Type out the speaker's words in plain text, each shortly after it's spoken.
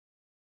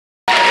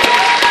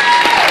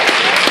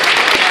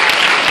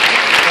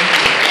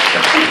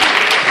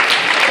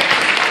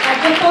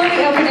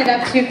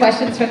up two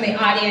questions from the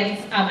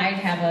audience. I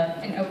have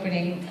an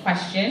opening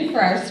question for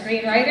our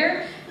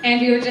screenwriter.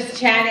 And we were just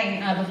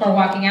chatting before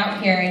walking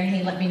out here, and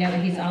he let me know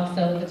that he's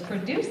also the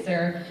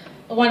producer,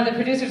 one of the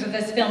producers of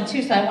this film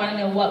too, so I want to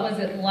know, what was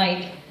it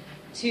like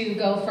to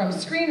go from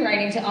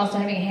screenwriting to also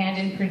having a hand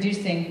in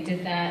producing?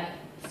 Did that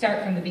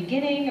start from the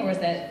beginning, or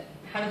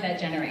how did that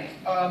generate?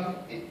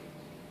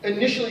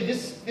 Initially,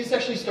 this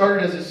actually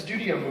started as a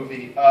studio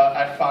movie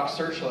at Fox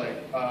Searchlight.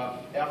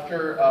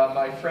 After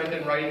my friend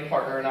and writing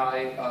partner and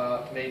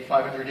I made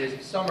 500 Days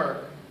of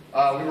Summer,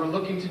 we were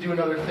looking to do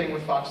another thing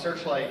with Fox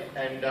Searchlight,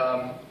 and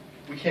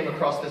we came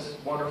across this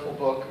wonderful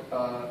book,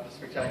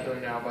 Spectacular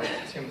Now, by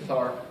Tim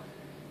Tharp.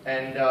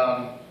 And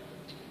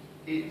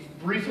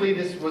briefly,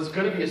 this was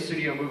going to be a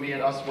studio movie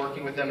and us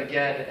working with them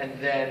again, and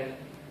then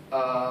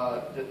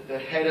the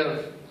head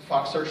of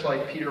Fox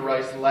Searchlight, Peter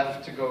Rice,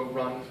 left to go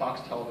run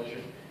Fox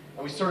Television.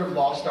 And we sort of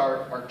lost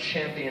our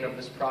champion of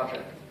this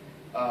project.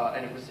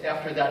 And it was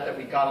after that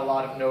we got a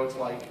lot of notes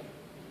like,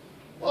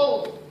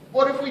 well,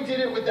 what if we did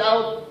it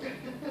without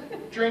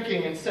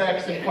drinking and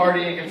sex and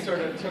partying, and sort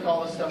of took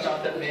all the stuff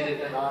out that made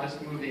it an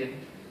honest movie? And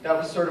that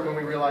was sort of when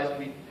we realized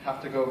we have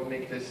to go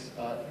make this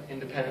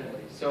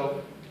independently.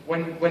 So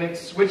when it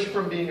switched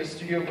from being a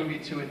studio movie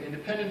to an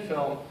independent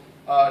film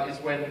is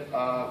when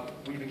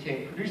we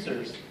became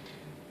producers.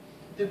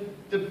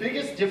 The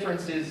biggest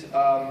difference is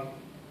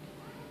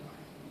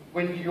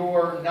when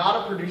you're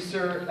not a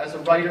producer, as a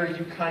writer,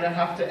 you kind of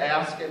have to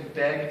ask and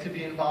beg to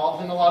be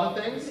involved in a lot of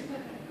things.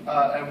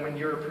 And when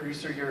you're a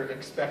producer, you're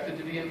expected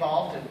to be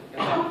involved, and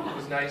that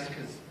was nice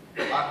because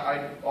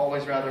I'd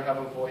always rather have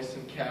a voice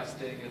in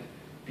casting and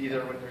be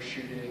there when they're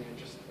shooting, and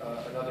just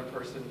another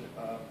person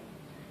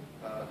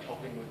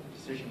helping with the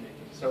decision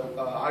making. So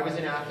I was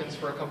in Athens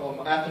for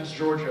Athens,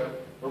 Georgia,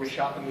 where we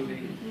shot the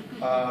movie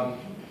for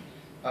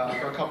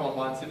a couple of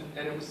months,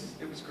 and it was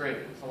great.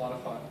 It was a lot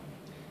of fun.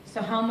 So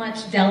how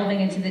much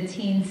delving into the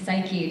teen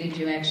psyche did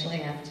you actually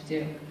have to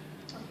do?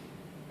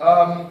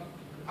 I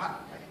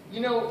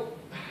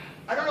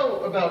don't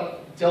know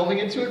about delving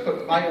into it,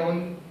 but my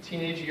own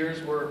teenage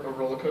years were a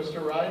roller coaster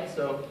ride,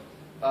 so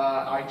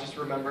I just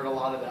remembered a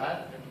lot of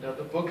that. And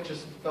the book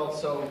just felt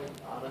so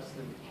honest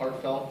and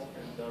heartfelt,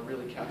 and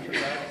really captured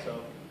that, so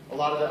a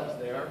lot of that was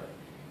there.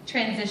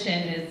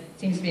 Transition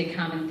seems to be a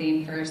common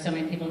theme for so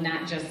many people,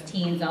 not just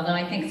teens, although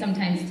I think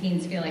sometimes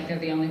teens feel like they're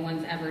the only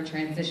ones ever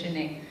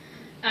transitioning.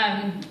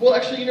 Well,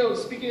 actually,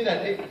 speaking of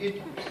that,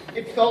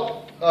 it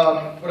felt,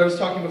 what I was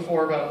talking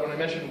before about when I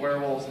mentioned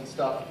werewolves and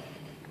stuff,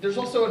 there's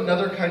also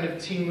another kind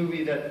of teen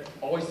movie that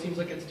always seems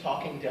like it's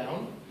talking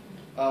down,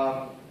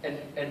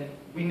 and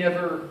we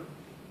never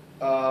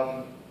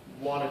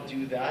want to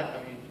do that.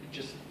 I mean, it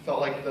just felt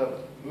like the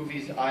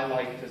movies I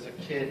liked as a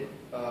kid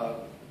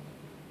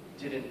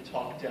didn't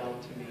talk down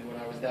to me when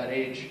I was that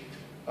age.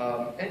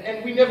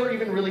 And we never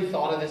even really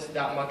thought of this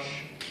that much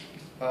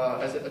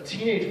as a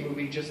teenage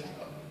movie, just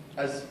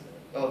as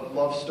a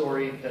love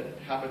story that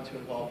happened to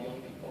involve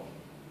young people.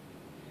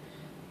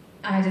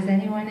 Does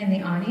anyone in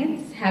the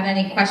audience have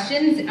any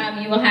questions?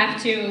 You will have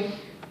to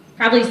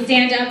probably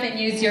stand up and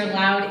use your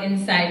loud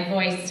inside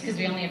voice, because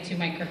we only have 2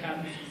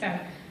 microphones. So,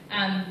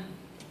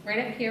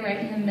 right up here, right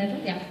in the middle,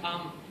 yeah.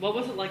 What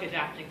was it like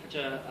adapting such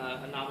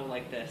a novel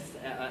like this?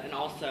 And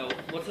also,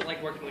 what's it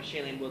like working with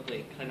Shailene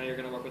Woodley? Because I know you're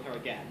going to work with her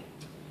again.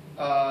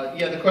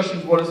 Yeah, the question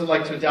is, what is it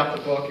like to adapt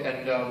the book,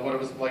 and what it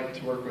was like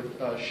to work with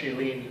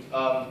Shailene.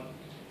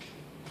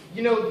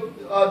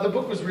 The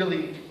book was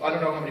really, I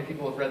don't know how many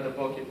people have read the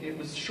book. It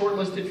was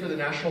shortlisted for the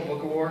National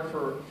Book Award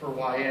for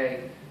YA.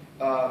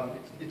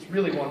 It's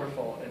really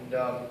wonderful. And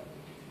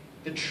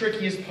the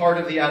trickiest part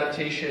of the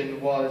adaptation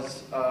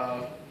was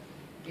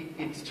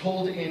it's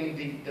told in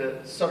the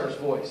Sutter's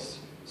voice.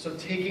 So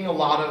taking a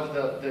lot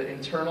of the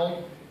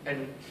internal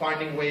and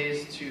finding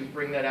ways to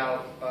bring that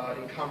out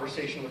in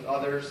conversation with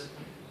others.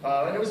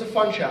 And it was a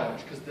fun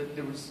challenge, because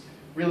it was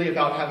really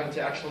about having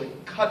to actually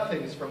cut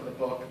things from the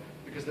book,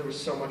 because there was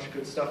so much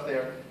good stuff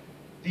there.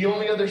 The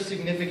only other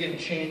significant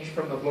change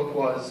from the book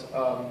was,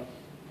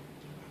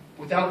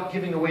 without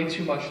giving away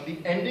too much, the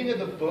ending of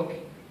the book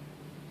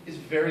is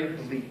very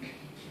bleak.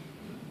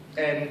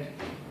 And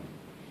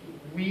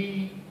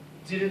we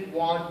didn't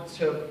want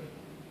to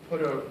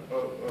put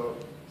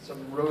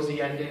some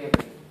rosy ending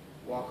and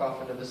walk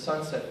off into the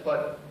sunset,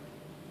 but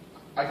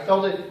I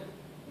felt it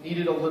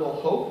needed a little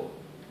hope.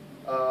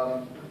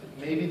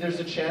 Maybe there's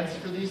a chance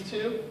for these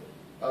two.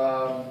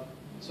 So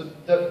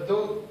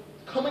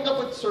coming up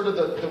with sort of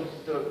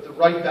the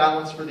right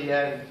balance for the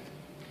end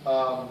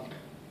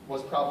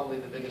was probably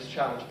the biggest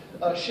challenge.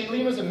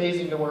 Shailene was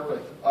amazing to work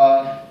with.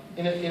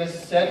 In a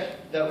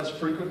set that was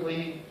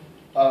frequently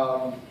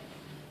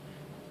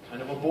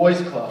kind of a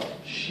boys' club,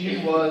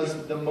 she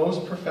was the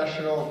most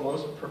professional,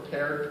 most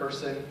prepared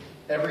person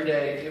every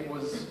day. It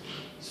was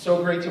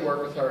so great to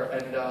work with her,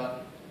 and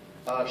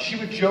she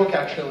would joke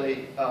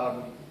actually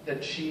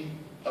that she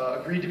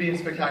agreed to be in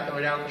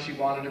Spectacular Now because she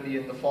wanted to be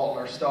in The Fault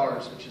in Our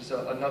Stars, which is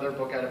another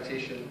book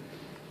adaptation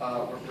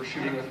we're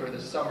shooting with her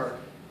this summer.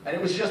 And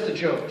it was just a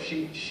joke.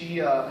 She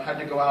had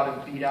to go out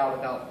and beat out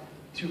about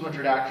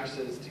 200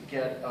 actresses to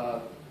get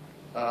the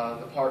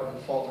part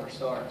in Fault in Our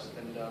Stars,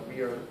 and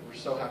we're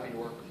so happy to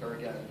work with her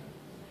again.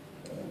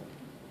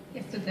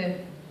 Yes, with the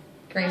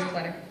gray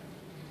sweater.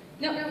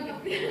 No.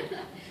 Do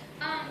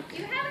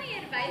you have any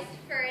advice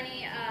for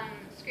any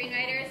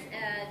screenwriters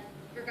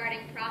regarding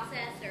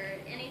process or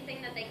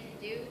anything that they can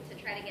do to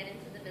try to get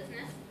into the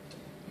business?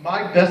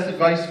 My best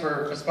advice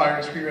for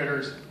aspiring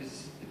screenwriters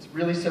is it's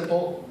really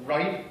simple.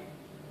 Write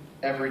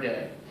every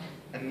day,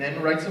 and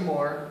then write some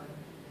more,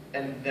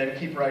 and then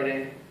keep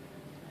writing.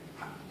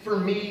 For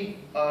me,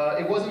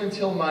 it wasn't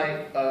until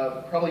my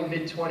probably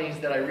mid-20s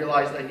that I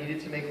realized I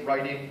needed to make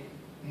writing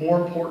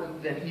more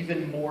important than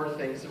even more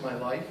things in my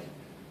life.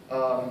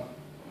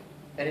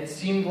 And it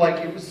seemed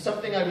like it was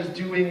something I was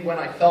doing when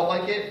I felt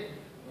like it,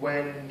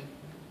 when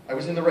I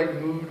was in the right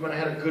mood, when I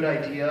had a good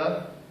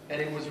idea, and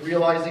it was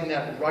realizing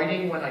that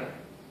writing when I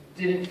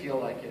didn't feel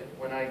like it,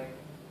 when I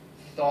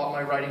thought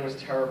my writing was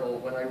terrible,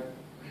 when I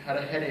had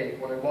a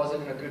headache, when I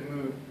wasn't in a good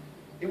mood,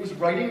 it was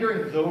writing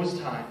during those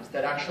times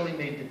that actually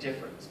made the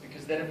difference,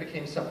 because then it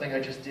became something I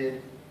just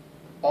did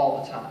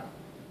all the time.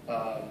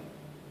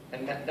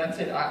 And that's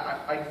it.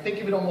 I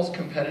think of it almost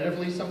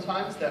competitively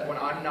sometimes, that when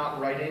I'm not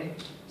writing,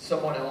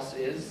 someone else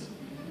is.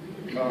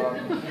 And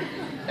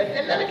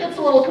then it gets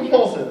a little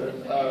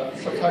compulsive.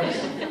 Sometimes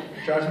it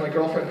drives my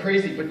girlfriend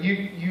crazy, but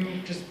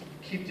you just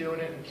keep doing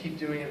it and keep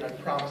doing it, and I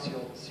promise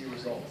you'll see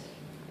results.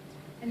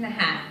 And the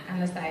hat on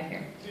the side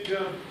here. Did you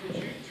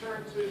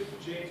turn to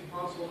James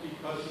Constable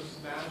because of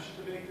Smash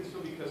to make this,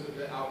 or because of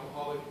the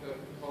alcoholic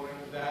component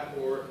of that,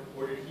 or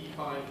did he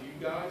find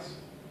you guys?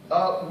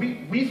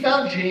 We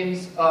found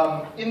James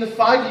in the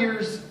 5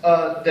 years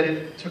that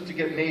it took to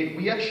get made.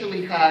 We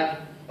actually had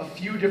a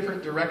few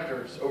different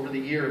directors over the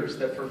years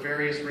that for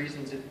various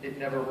reasons it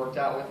never worked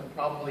out with, and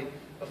probably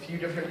a few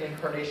different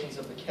incarnations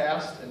of the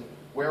cast and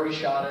where we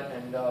shot it,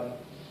 and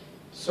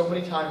so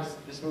many times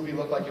this movie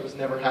looked like it was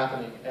never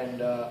happening.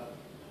 And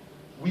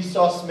we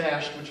saw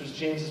Smashed, which was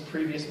James's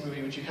previous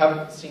movie, which you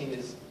haven't seen,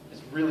 is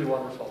really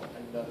wonderful,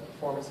 and the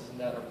performances in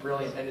that are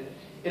brilliant. And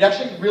it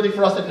actually really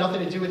for us had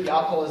nothing to do with the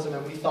alcoholism,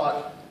 and we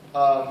thought,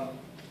 oh,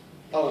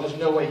 there's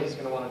no way he's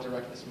going to want to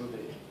direct this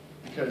movie,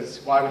 because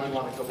why would he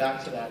want to go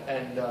back to that?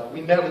 And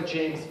we met with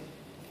James,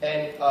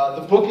 and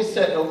the book is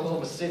set in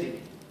Oklahoma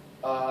City,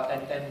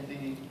 and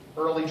the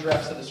early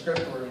drafts of the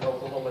script were in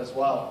Oklahoma as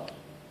well.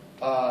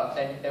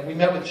 And we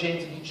met with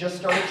James, and he just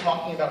started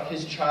talking about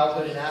his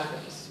childhood in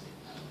Athens,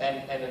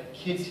 and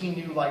kids he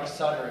knew like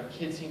Sutter, and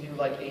kids he knew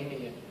like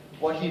Amy, and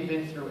what he'd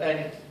been through.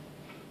 And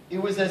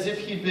it was as if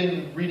he'd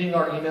been reading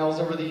our emails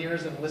over the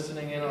years and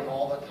listening in on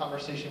all the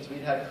conversations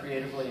we'd had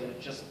creatively, and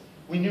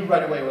we knew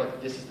right away, we're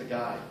like, this is the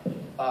guy.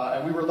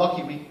 And we were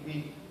lucky.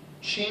 We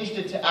changed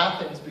it to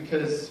Athens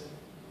because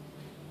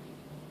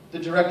the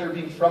director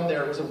being from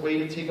there, it was a way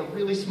to take a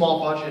really small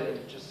budget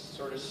and just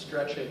sort of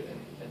stretch it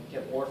and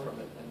get more from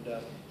it.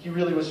 And he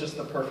really was just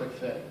the perfect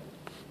fit.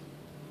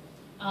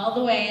 All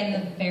the way in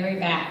the very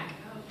back.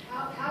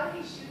 How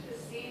did he shoot the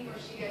scene where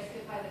she gets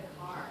hit by the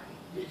car?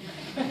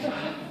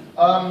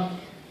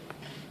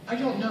 I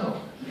don't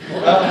know.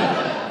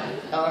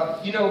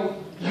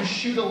 You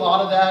shoot a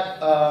lot of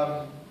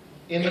that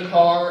in the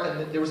car,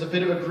 and there was a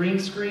bit of a green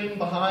screen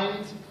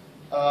behind,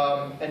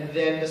 and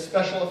then the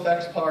special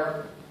effects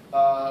part,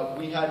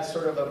 we had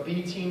sort of a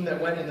B team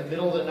that went in the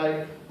middle of the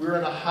night. We were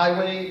in a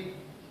highway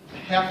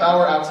half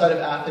hour outside of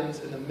Athens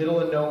in the middle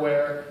of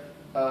nowhere,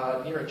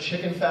 near a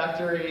chicken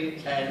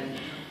factory, and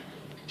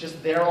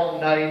just there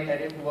all night,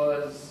 and it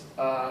was,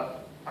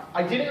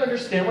 I didn't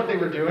understand what they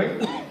were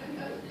doing,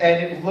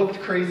 and it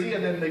looked crazy,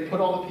 and then they put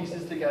all the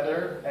pieces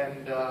together,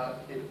 and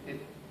it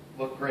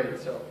looked great.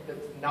 So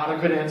it's not a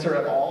good answer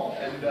at all,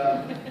 and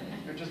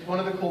they're just one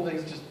of the cool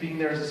things, just being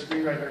there as a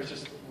screenwriter is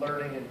just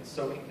learning and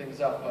soaking things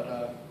up,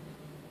 but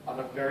on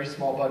a very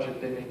small budget,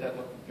 they made that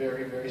look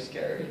very, very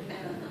scary.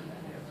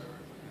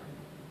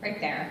 Right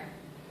there.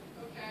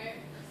 Okay,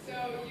 so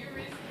you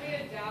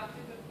recently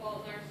adapted The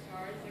Fault in Our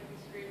Stars, like the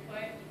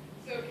screenplay.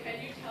 So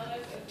can you tell us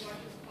as much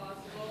as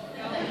possible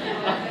about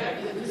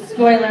the project?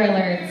 Spoiler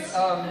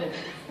alerts.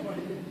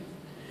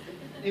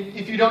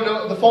 If you don't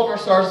know, The Fault in Our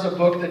Stars is a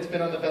book that's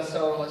been on the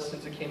bestseller list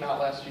since it came out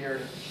last year.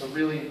 It's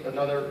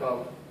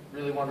another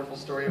really wonderful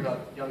story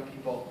about young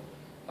people,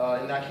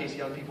 in that case,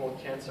 young people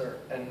with cancer.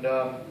 And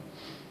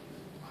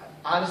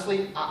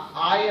honestly,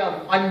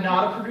 I'm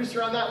not a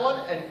producer on that one,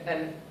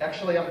 and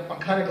actually I'm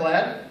kind of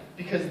glad,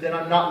 because then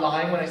I'm not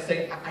lying when I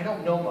say I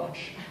don't know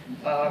much.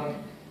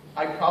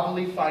 I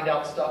probably find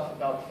out stuff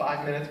about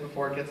 5 minutes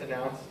before it gets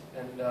announced,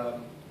 and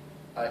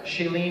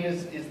Shailene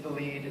is the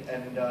lead,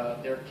 and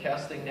they're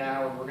casting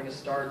now, and we're going to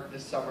start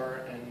this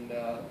summer, and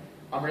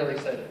I'm really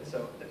excited.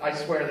 So I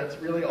swear that's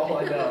really all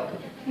I know.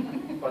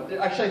 But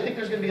actually, I think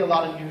there's going to be a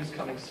lot of news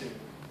coming soon.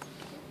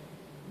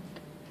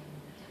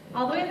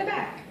 All the way in the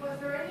back. Was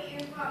there any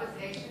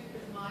improvisation?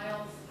 Because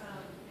Miles,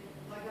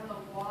 like on the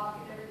walk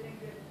and everything,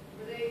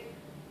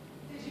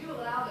 did you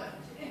allow them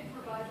to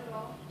improvise at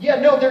all?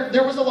 Yeah, no,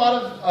 there was a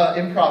lot of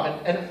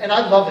improv, and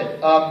I love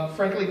it.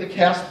 Frankly, the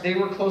cast, they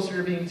were closer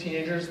to being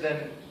teenagers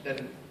than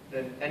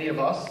than any of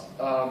us.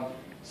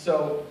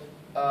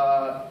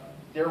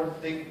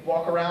 They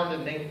walk around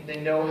and they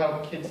know how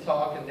kids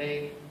talk, and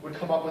they would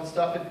come up with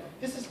stuff. And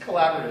this is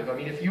collaborative. I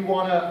mean, if you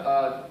want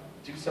to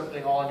do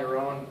something all on your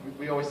own,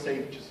 we always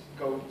say just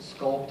go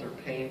sculpt or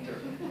paint or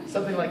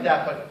something like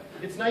that. But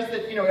it's nice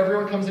that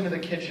everyone comes into the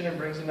kitchen and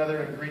brings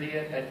another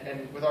ingredient.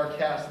 And with our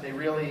cast, they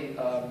really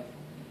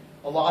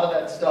a lot of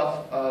that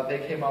stuff they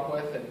came up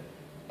with. And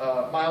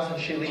Miles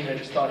and Shailene, I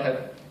just thought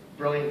had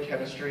brilliant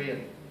chemistry,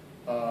 and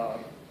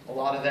a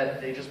lot of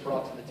that they just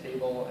brought to the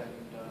table. And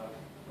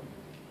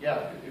yeah,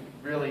 it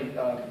really,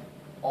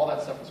 all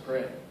that stuff was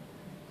great.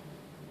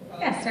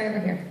 Yes, right over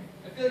here.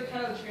 I feel like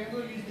Kyle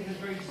Chandler usually has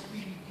very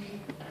sweet,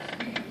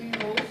 clean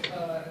roles.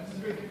 This is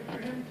very different for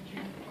him. Did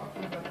you talk to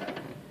him about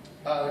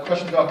that? The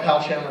question about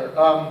Kyle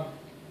Chandler.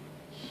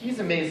 He's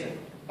amazing.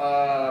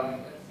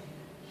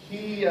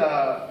 He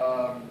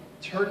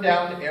turned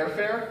down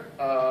airfare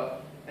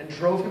and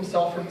drove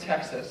himself from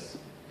Texas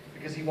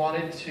because he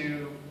wanted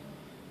to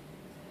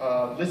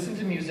listen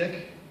to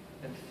music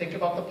and think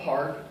about the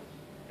part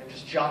and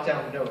just jot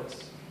down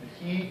notes. And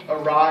he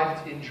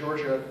arrived in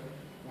Georgia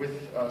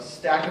with a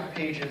stack of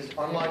pages,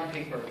 unlined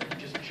paper.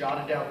 He just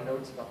jotted down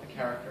notes about the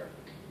character.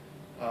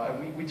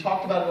 And we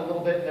talked about it a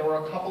little bit, and there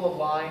were a couple of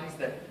lines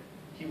that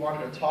he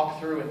wanted to talk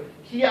through. And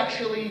he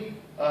actually,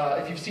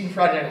 if you've seen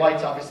Friday Night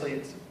Lights, obviously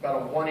it's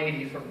about a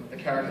 180 from the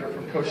character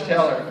from Coach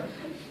Taylor.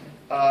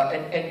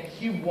 And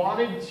he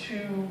wanted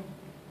to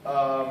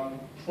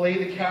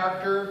play the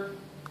character,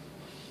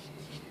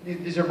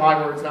 these are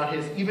my words, not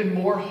his, even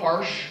more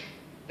harsh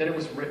than it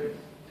was written.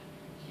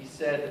 He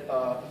said,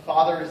 the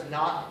father is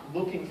not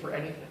looking for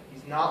anything.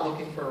 He's not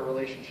looking for a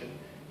relationship.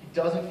 He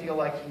doesn't feel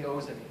like he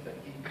owes anything.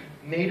 He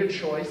made a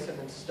choice and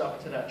then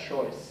stuck to that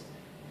choice.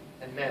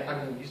 And man,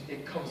 I mean,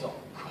 it comes off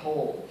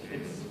cold.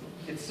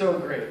 It's so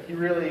great. He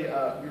really,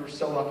 we were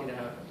so lucky to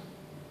have him.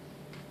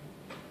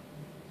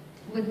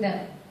 With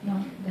the,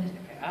 no, the...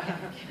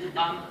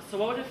 So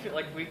what would it feel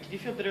like? Did you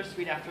feel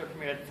bittersweet after it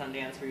premiered at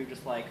Sundance? Were you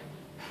just like,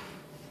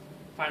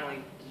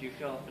 finally, did you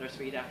feel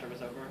bittersweet after it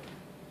was over?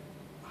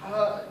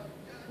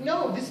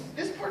 No,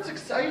 this part's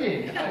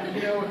exciting.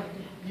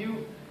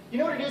 You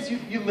know what it is?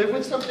 You live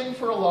with something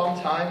for a long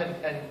time,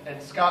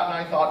 and Scott and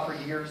I thought for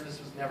years this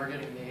was never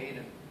getting made.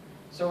 And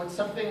so it's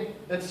something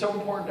that's so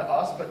important to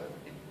us, but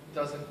it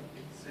doesn't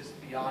exist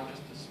beyond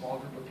just a small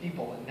group of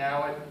people. And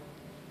now it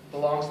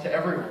belongs to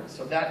everyone.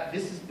 So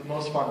this is the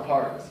most fun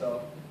part.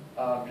 So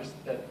just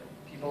that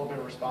people have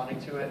been responding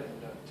to it,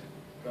 and to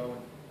go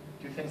and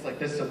do things like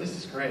this. So this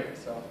is great.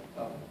 So.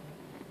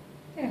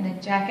 And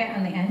the jacket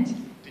on the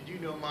end. Did you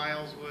know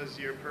Miles was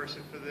your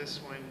person for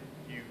this when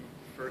you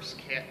first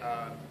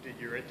did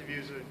your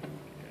interviews?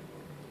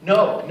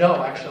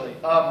 No, actually.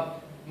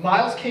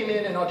 Miles came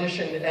in and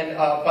auditioned, and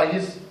by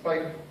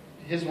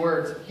his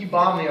words, he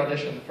bombed the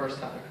audition the first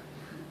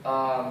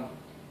time.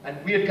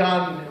 And we had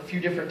gone a few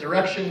different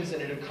directions,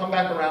 and it had come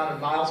back around,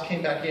 and Miles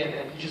came back in,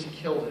 and he just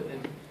killed it.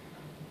 And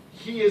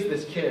he is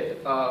this kid.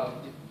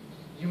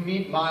 You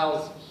meet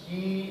Miles,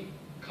 he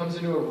comes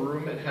into a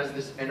room and has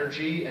this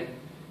energy, and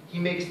he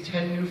makes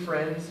 10 new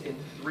friends in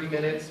 3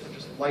 minutes and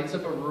just lights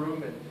up a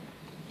room, and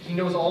he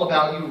knows all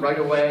about you right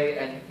away,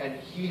 and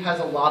he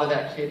has a lot of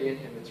that kid in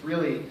him. It's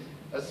really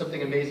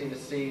something amazing to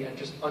see, and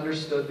just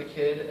understood the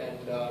kid,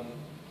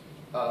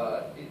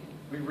 and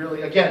we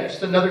really, again,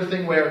 just another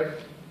thing where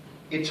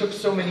it took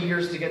so many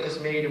years to get this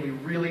made, and we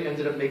really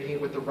ended up making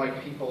it with the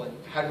right people, and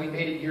had we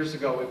made it years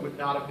ago, it would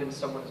not have been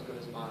someone as good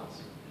as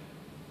Miles.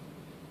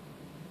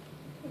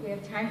 We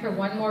have time for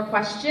one more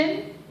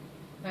question.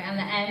 Right on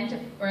the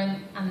end, or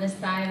on this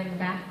side in the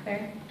back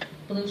there.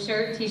 Blue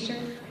shirt, t-shirt.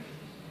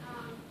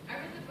 I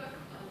read the book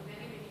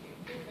many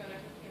years ago when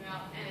it first came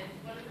out, and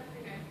one of the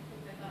things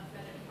I thought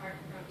set it apart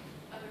from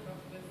other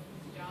books was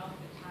his job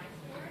at the tie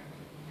store.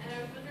 And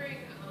I was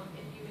wondering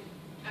if you would,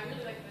 I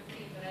really liked the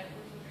scene, but I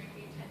was wondering if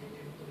you intended to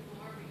include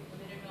more because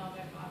you didn't know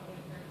about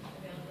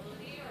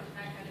availability, or was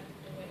that kind of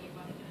the way you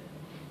wanted to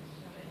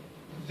show it?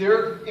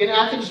 There, in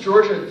Athens,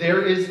 Georgia,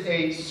 there is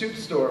a soup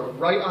store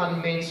right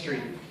on Main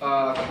Street.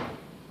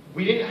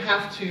 We didn't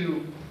have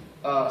to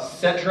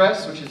set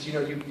dress, which is,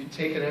 you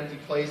take an empty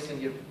place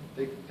and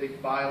they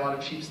buy a lot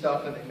of cheap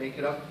stuff and they make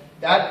it up.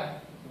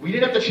 That, we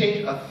didn't have to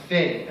change a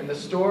thing. And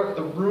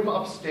the room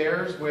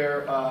upstairs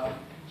where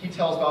he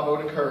tells Bob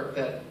Odenkirk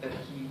that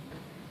he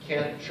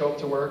can't show up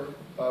to work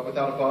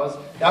without a buzz,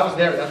 that was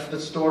there. That's the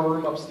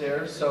storeroom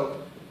upstairs.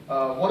 So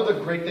one of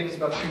the great things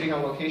about shooting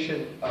on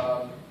location,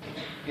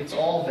 it's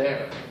all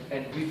there.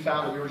 And we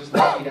found we were just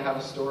lucky to have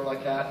a store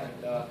like that. And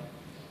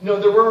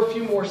there were a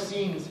few more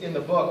scenes in the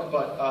book,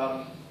 but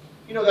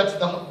that's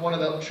one of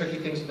the tricky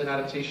things with an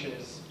adaptation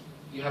is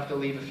you have to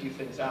leave a few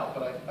things out.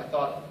 But I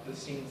thought the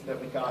scenes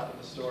that we got in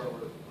the store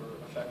were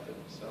effective.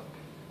 So,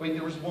 wait,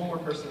 there was one more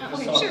person who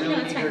just saw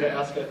really eager to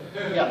ask it.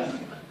 Yes.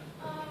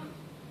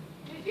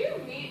 Did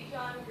you meet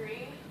John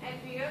Green, and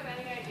do you have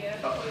any idea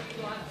who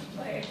you want to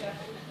play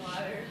Justin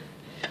Slaughter?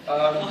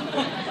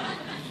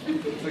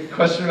 It's a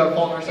question about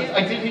Fault in Our Stars.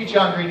 I did meet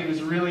John Green. He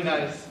was really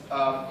nice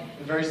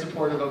and very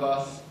supportive of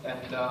us.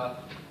 And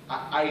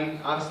I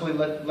honestly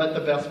let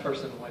the best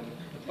person win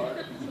the part.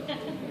 So,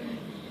 anyway,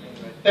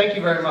 thank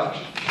you very much.